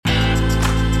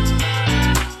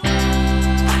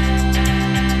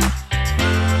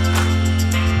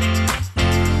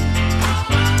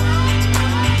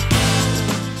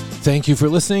Thank you for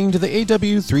listening to the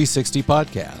AW360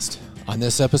 podcast. On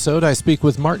this episode, I speak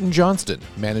with Martin Johnston,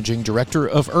 Managing Director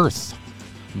of Earth.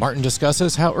 Martin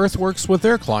discusses how Earth works with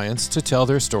their clients to tell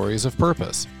their stories of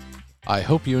purpose. I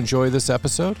hope you enjoy this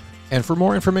episode, and for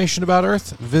more information about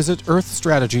Earth, visit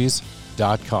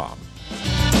earthstrategies.com.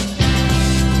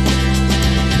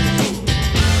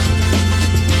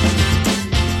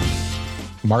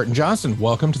 Martin Johnston,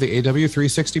 welcome to the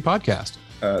AW360 podcast.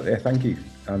 Thank you.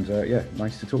 And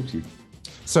nice to talk to you.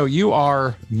 So you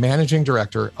are Managing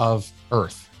Director of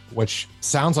Earth, which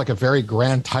sounds like a very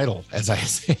grand title as I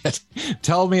say it.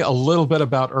 Tell me a little bit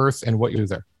about Earth and what you do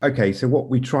there. Okay, so what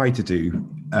we try to do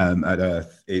at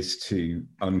Earth is to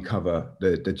uncover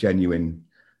the genuine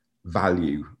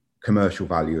value, commercial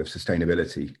value of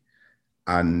sustainability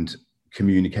and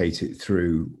communicate it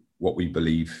through what we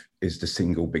believe is the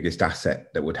single biggest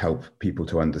asset that would help people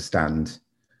to understand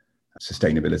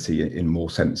sustainability in more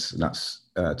sense, and that's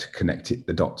to connect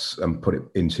the dots and put it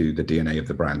into the DNA of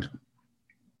the brand.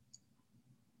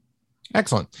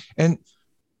 Excellent. And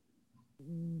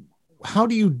how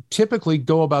do you typically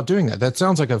go about doing that? That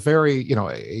sounds like a very,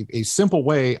 a simple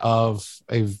way of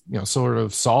sort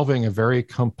of solving a very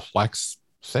complex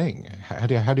thing. How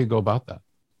do you go about that?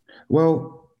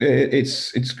 Well,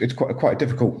 it's quite a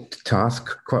difficult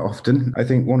task quite often. I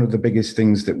think one of the biggest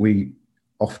things that we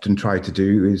often try to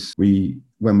do is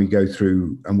when we go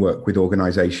through and work with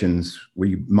organizations,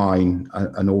 we mine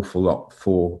an awful lot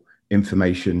for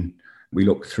information. We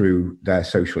look through their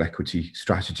social equity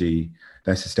strategy,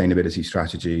 their sustainability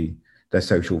strategy, their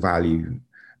social value.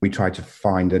 We try to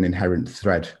find an inherent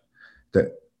thread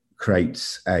that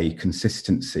creates a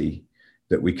consistency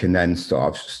that we can then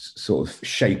sort of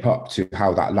shape up to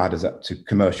how that ladders up to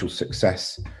commercial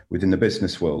success within the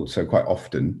business world. So quite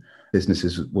often,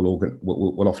 businesses will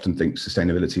often think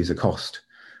sustainability is a cost,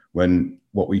 when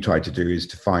what we try to do is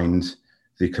to find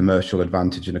the commercial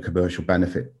advantage and a commercial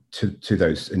benefit to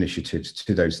those initiatives,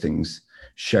 to those things,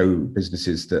 show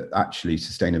businesses that actually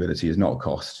sustainability is not a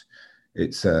cost.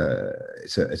 It's a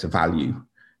value.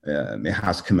 It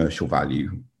has commercial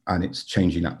value, and it's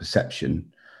changing that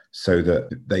perception so that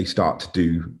they start to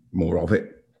do more of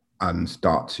it and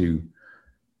start to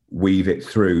weave it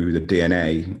through the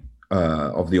DNA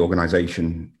of the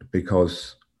organization,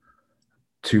 because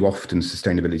too often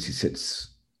sustainability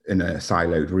sits in a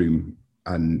siloed room,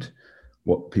 and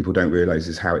what people don't realize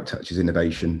is how it touches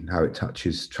innovation, how it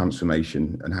touches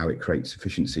transformation, and how it creates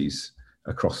efficiencies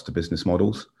across the business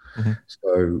models. Mm-hmm.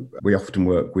 So we often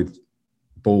work with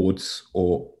boards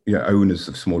or owners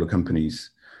of smaller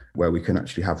companies where we can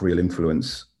actually have real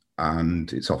influence,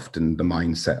 and it's often the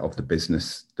mindset of the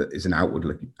business that is an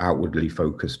outwardly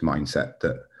focused mindset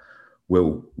that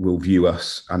will view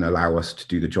us and allow us to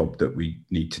do the job that we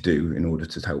need to do in order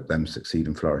to help them succeed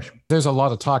and flourish. There's a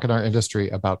lot of talk in our industry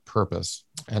about purpose,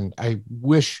 and I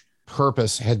wish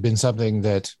purpose had been something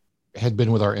that had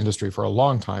been with our industry for a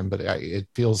long time, but it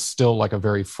feels still like a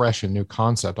very fresh and new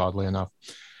concept, oddly enough.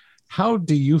 How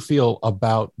do you feel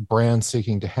about brands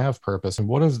seeking to have purpose, and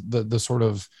what are the sort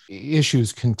of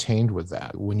issues contained with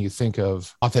that when you think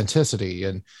of authenticity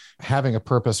and having a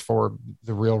purpose for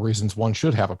the real reasons one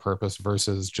should have a purpose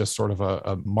versus just sort of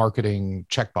a marketing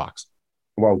checkbox?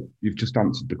 Well, you've just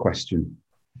answered the question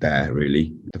there,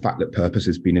 really. The fact that purpose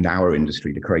has been in our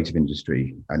industry, the creative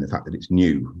industry, and the fact that it's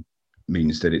new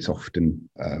means that it's often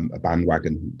a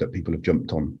bandwagon that people have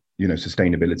jumped on.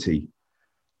 Sustainability.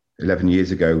 11 years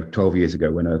ago, 12 years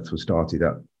ago, when Earth was started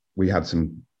up, we had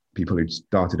some people who'd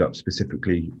started up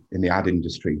specifically in the ad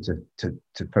industry to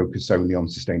focus only on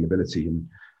sustainability. And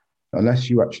unless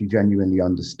you actually genuinely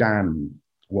understand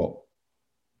what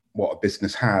a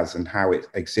business has and how it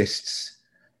exists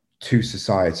to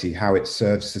society, how it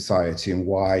serves society, and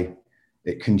why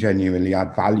it can genuinely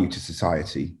add value to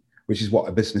society, which is what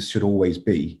a business should always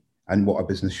be and what a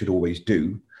business should always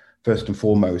do. First and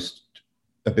foremost,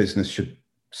 a business should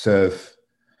serve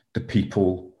the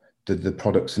people, the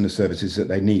products and the services that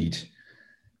they need,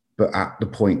 but at the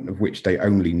point of which they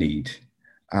only need.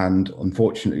 And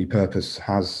unfortunately, purpose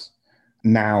has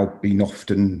now been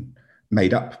often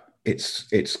made up. It's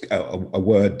a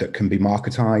word that can be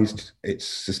marketized.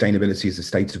 Sustainability is a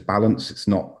state of balance. It's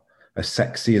not as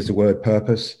sexy as the word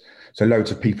purpose. So loads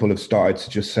of people have started to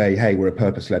just say, hey, we're a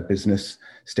purpose-led business,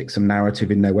 stick some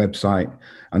narrative in their website.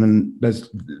 And then there's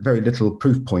very little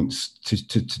proof points to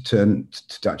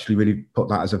actually really put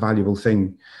that as a valuable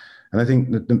thing. And I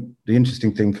think that the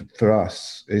interesting thing for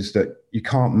us is that you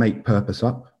can't make purpose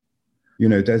up.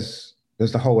 There's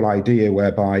the whole idea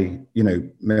whereby,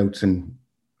 Milton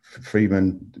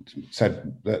Friedman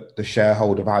said that the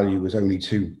shareholder value was only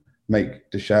to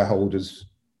make the shareholders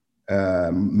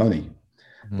money.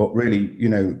 Mm-hmm. But really,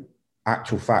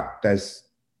 actual fact, that's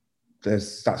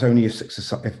only if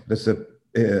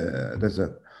there's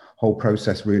a whole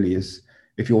process really is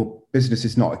if your business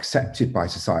is not accepted by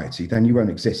society, then you won't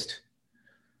exist.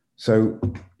 So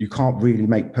you can't really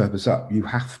make purpose up. You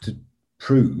have to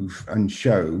prove and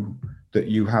show that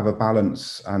you have a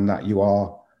balance and that you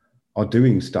are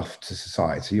doing stuff to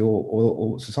society,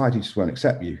 or society just won't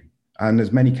accept you. And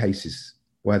there's many cases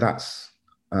where that's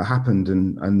happened,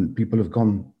 and people have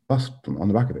gone bust on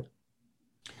the back of it.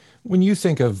 When you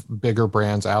think of bigger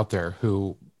brands out there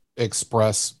who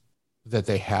express that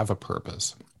they have a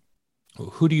purpose,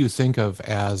 who do you think of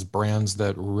as brands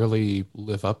that really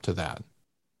live up to that?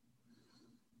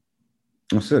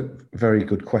 That's a very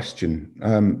good question.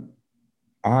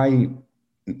 I'm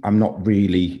not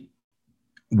really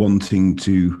wanting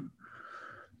to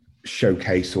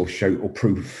showcase or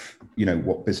prove,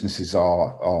 what businesses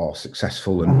are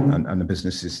successful and the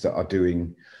businesses that are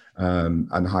doing and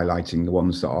highlighting the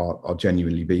ones that are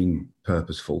genuinely being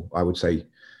purposeful. I would say,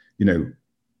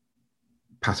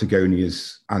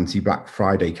 Patagonia's anti-Black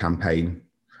Friday campaign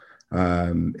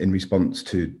in response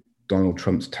to Donald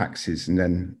Trump's taxes, and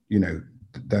then,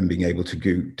 them being able to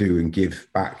do and give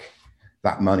back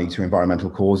that money to environmental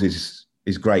causes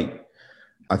is great.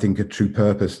 I think a true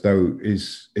purpose, though,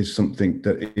 is something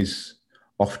that is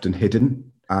often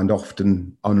hidden and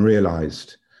often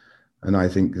unrealized. And I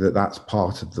think that that's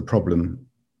part of the problem.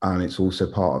 And it's also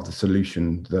part of the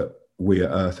solution that we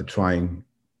at Earth are trying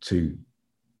to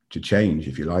change,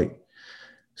 if you like.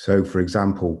 So, for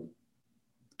example,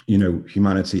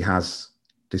 humanity has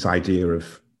this idea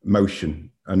of motion,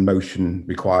 and motion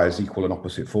requires equal and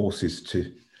opposite forces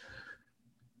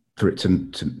for it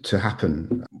to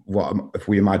happen. What if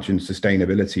we imagine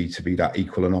sustainability to be that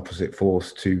equal and opposite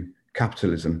force to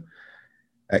capitalism,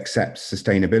 except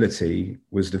sustainability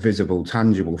was the visible,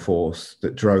 tangible force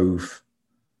that drove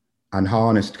and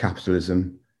harnessed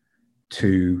capitalism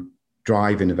to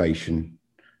drive innovation,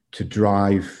 to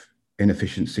drive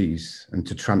inefficiencies, and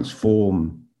to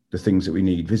transform the things that we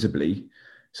need visibly,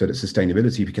 so that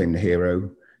sustainability became the hero,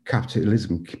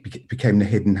 capitalism became the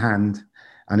hidden hand.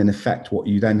 And in effect, what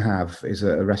you then have is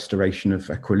a restoration of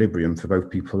equilibrium for both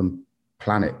people and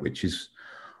planet, which is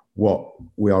what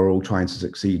we are all trying to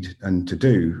succeed and to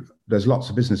do. There's lots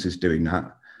of businesses doing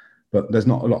that, but there's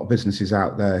not a lot of businesses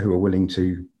out there who are willing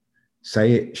to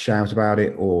say it, shout about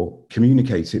it, or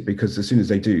communicate it, because as soon as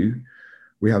they do,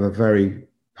 we have a very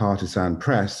partisan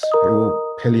press who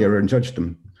will pillar and judge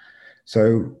them.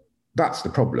 So that's the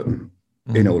problem,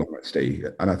 in all honesty.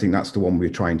 And I think that's the one we're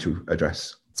trying to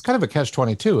address. It's kind of a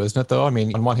catch-22, isn't it, though? I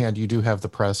mean, on one hand, you do have the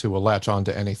press who will latch on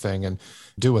to anything and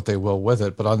do what they will with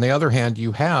it. But on the other hand,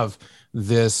 you have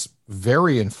this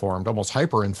very informed, almost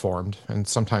hyper-informed, and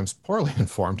sometimes poorly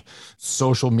informed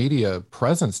social media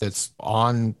presence that's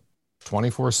on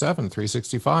 24/7,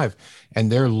 365.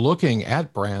 And they're looking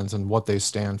at brands and what they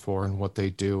stand for and what they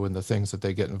do and the things that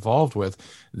they get involved with.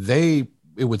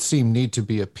 It would seem, need to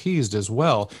be appeased as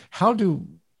well. How do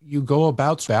you go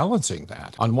about balancing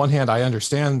that? On one hand, I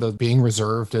understand the being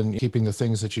reserved and keeping the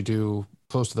things that you do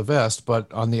close to the vest,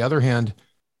 but on the other hand,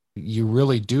 you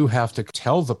really do have to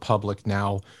tell the public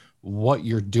now what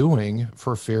you're doing,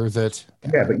 for fear that...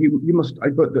 Yeah, but you must,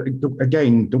 but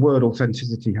again, the word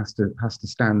authenticity has to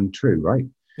stand true, right?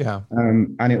 Yeah.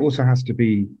 And it also has to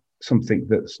be something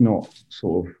that's not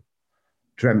sort of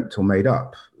dreamt or made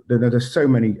up. There's so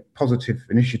many positive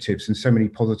initiatives and so many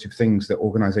positive things that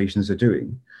organizations are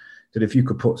doing, that if you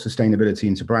could put sustainability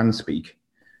into brand speak,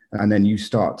 and then you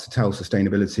start to tell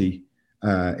sustainability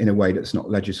in a way that's not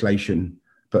legislation,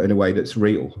 but in a way that's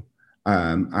real,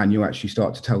 and you actually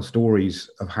start to tell stories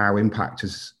of how impact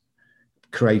has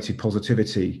created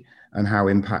positivity and how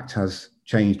impact has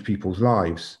changed people's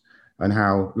lives, and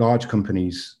how large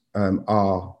companies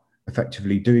are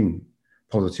effectively doing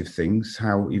positive things,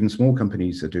 how even small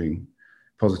companies are doing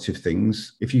positive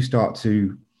things. If you start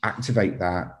to activate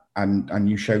that and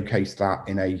you showcase that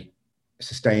in a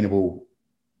sustainable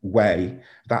way,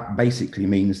 that basically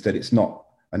means that it's not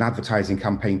an advertising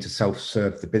campaign to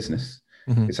self-serve the business.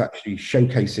 Mm-hmm. It's actually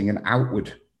showcasing an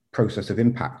outward process of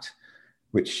impact,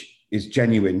 which is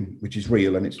genuine, which is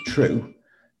real, and it's true.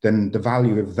 Then the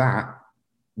value of that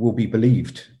will be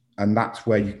believed. And that's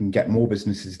where you can get more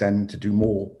businesses then to do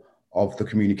more of the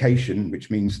communication, which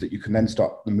means that you can then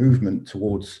start the movement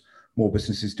towards more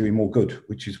businesses doing more good,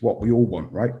 which is what we all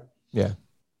want, right? Yeah.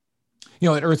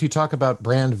 At Earth, you talk about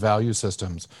brand value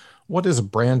systems. What is a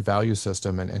brand value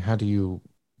system, and how do you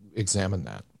examine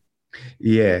that?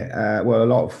 Yeah,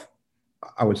 well,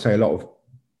 I would say a lot of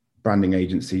branding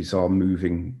agencies are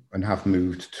moving and have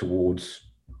moved towards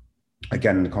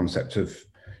again, the concept of,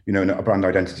 a brand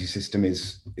identity system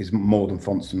is more than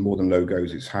fonts and more than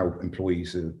logos. It's how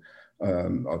employees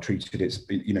are treated. It's,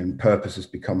 purpose has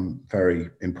become very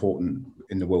important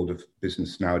in the world of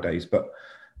business nowadays. But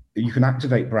you can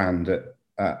activate brand at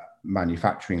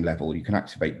manufacturing level. You can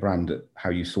activate brand at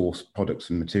how you source products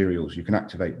and materials. You can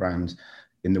activate brand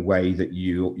in the way that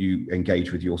you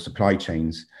engage with your supply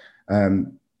chains.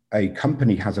 A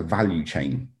company has a value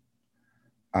chain,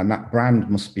 and that brand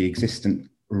must be existent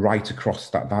right across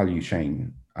that value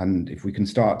chain. And if we can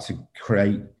start to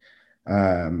create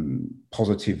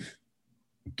positive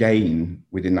gain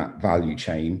within that value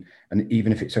chain, and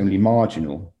even if it's only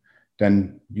marginal,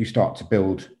 then you start to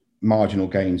build marginal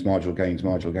gains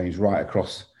right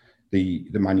across the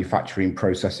manufacturing,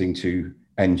 processing to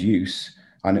end use.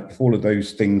 And if all of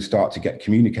those things start to get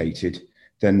communicated,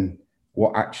 then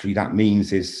what actually that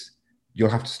means is you'll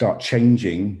have to start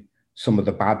changing some of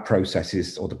the bad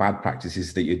processes or the bad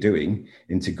practices that you're doing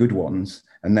into good ones.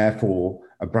 And therefore,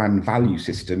 a brand value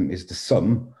system is the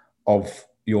sum of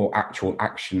your actual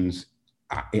actions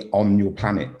on your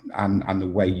planet and the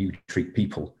way you treat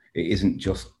people. It isn't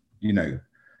just,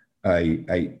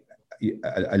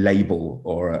 a label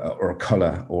or a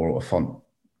color or a font,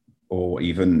 or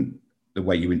even the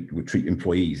way you would treat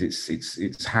employees.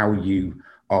 It's how you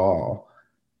are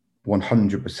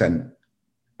 100%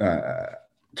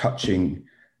 touching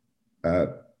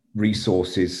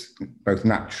resources, both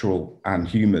natural and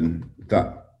human,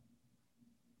 that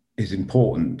is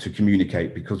important to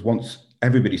communicate. Because once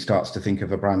everybody starts to think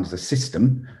of a brand as a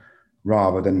system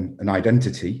rather than an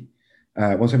identity,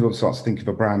 once everyone starts to think of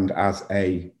a brand as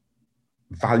a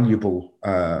valuable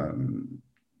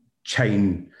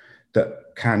chain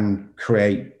that can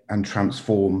create and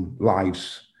transform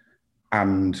lives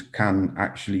and can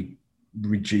actually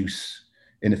reduce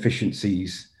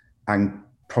inefficiencies and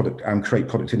create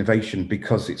product innovation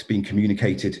because it's being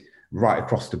communicated right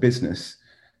across the business,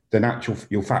 then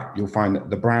you'll find that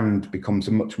the brand becomes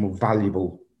a much more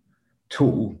valuable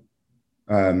tool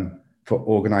for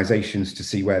organizations to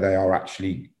see where they are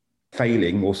actually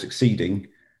failing or succeeding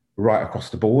right across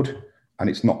the board. And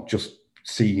it's not just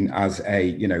seen as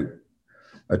a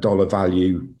dollar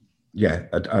value,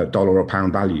 a dollar or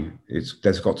pound value.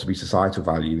 There's got to be societal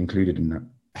value included in that.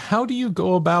 How do you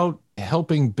go about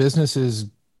helping businesses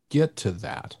get to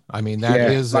that? I mean,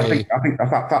 I think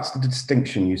that's the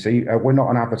distinction. You see, we're not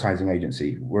an advertising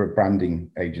agency. We're a branding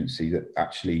agency that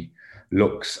actually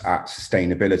looks at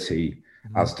sustainability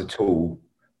as the tool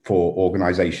for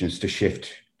organizations to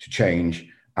shift, to change,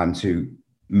 and to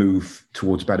move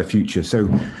towards a better future. So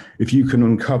if you can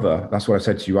uncover, that's what I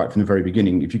said to you right from the very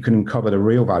beginning, if you can uncover the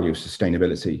real value of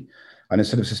sustainability, and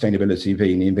instead of sustainability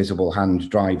being the invisible hand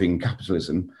driving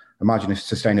capitalism, imagine if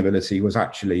sustainability was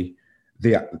actually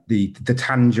the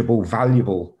tangible,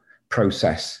 valuable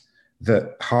process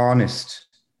that harnessed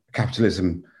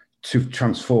capitalism to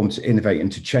transform, to innovate,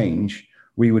 and to change.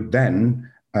 We would then,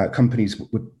 companies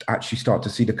would actually start to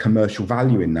see the commercial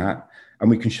value in that, and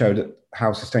we can show that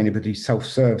how sustainability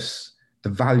self-serves the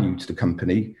value to the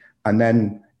company. And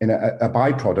then in a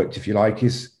byproduct, if you like,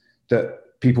 is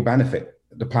that people benefit,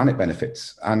 the planet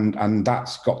benefits, and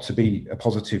that's got to be a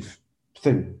positive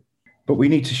thing. But we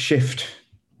need to shift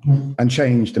and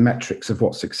change the metrics of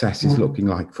what success is looking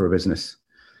like for a business.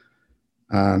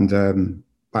 And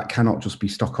that cannot just be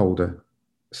stock value.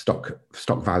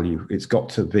 It's got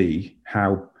to be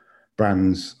how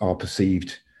brands are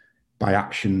perceived by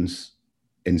actions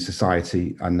in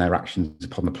society and their actions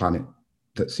upon the planet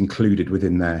that's included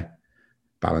within their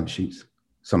balance sheets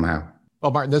somehow.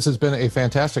 Well, Martin, this has been a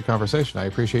fantastic conversation. I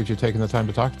appreciate you taking the time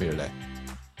to talk to me today.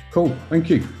 Cool.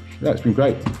 Thank you. Yeah, it's been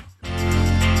great.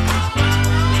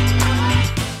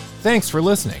 Thanks for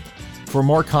listening. For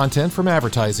more content from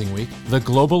Advertising Week, the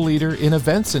global leader in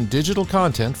events and digital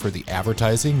content for the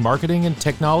advertising, marketing, and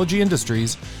technology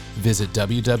industries, visit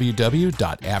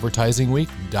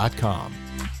www.advertisingweek.com.